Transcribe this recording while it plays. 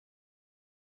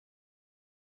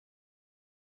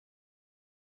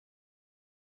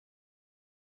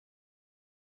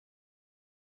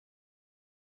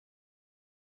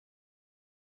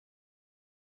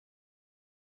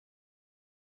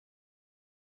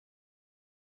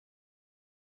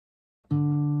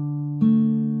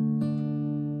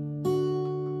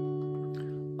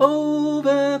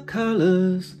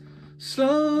colours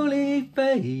slowly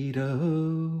fade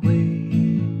away.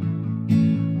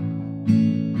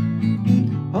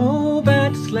 All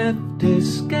that's left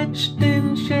is sketched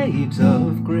in shades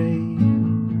of grey.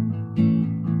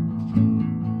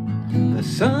 The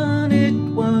sun, it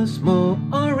was more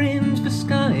orange, the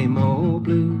sky more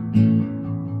blue.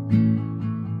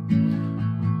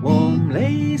 Warm,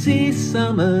 lazy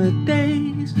summer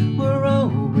days were all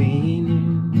we knew.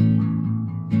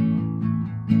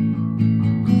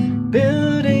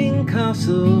 Building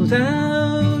castles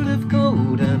out of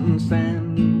golden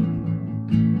sand,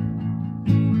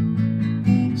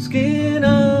 skin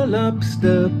a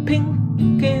lobster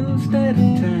pink instead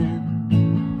of tan.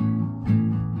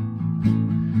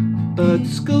 But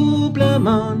school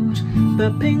blancmange,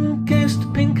 the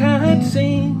pinkest pink I'd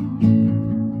seen,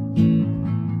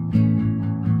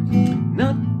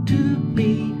 not to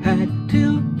be had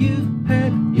till you've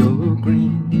had your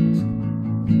greens.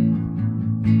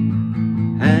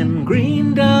 And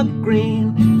green, dark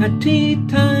green, at tea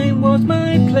time was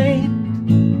my plate.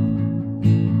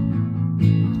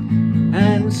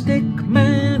 And stick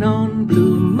man on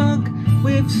blue mug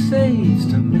with saves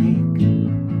to make.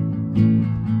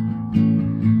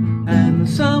 And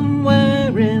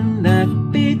somewhere in that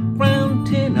big round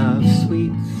tin of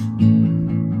sweets,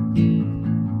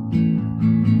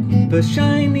 the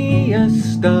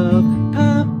shiniest of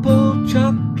purple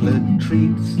chocolate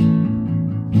treats.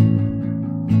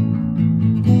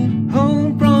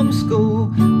 Home from school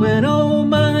when all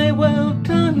my world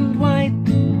turned white.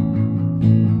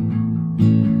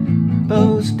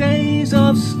 Those days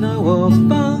of snow or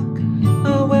fog,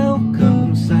 a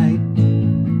welcome sight.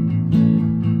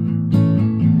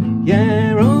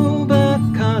 Yeah, all the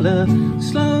colour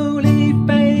slowly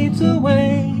fades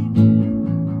away.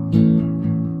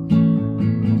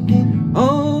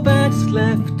 All that's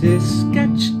left is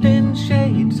sketched in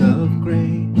shades of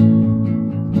grey.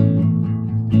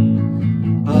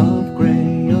 Of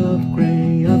grey, of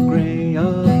grey, of grey,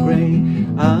 of grey.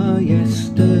 Our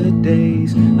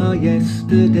yesterdays,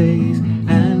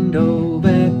 and all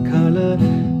their colour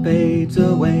fades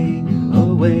away,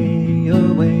 away,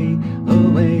 away,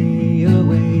 away,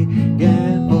 away.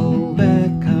 Yeah, all their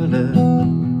colour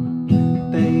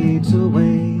fades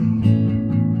away.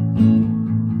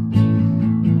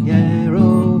 Yeah,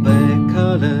 all their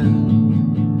colour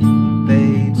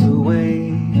fades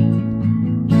away.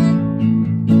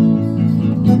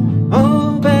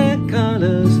 All their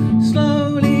colours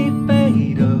slowly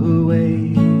fade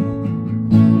away.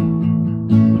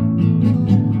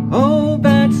 All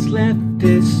that's left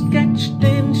is sketched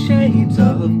in shades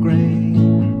of grey.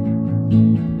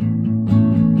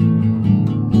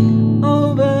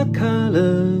 All the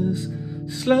colours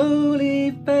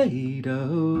slowly fade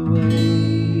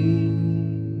away.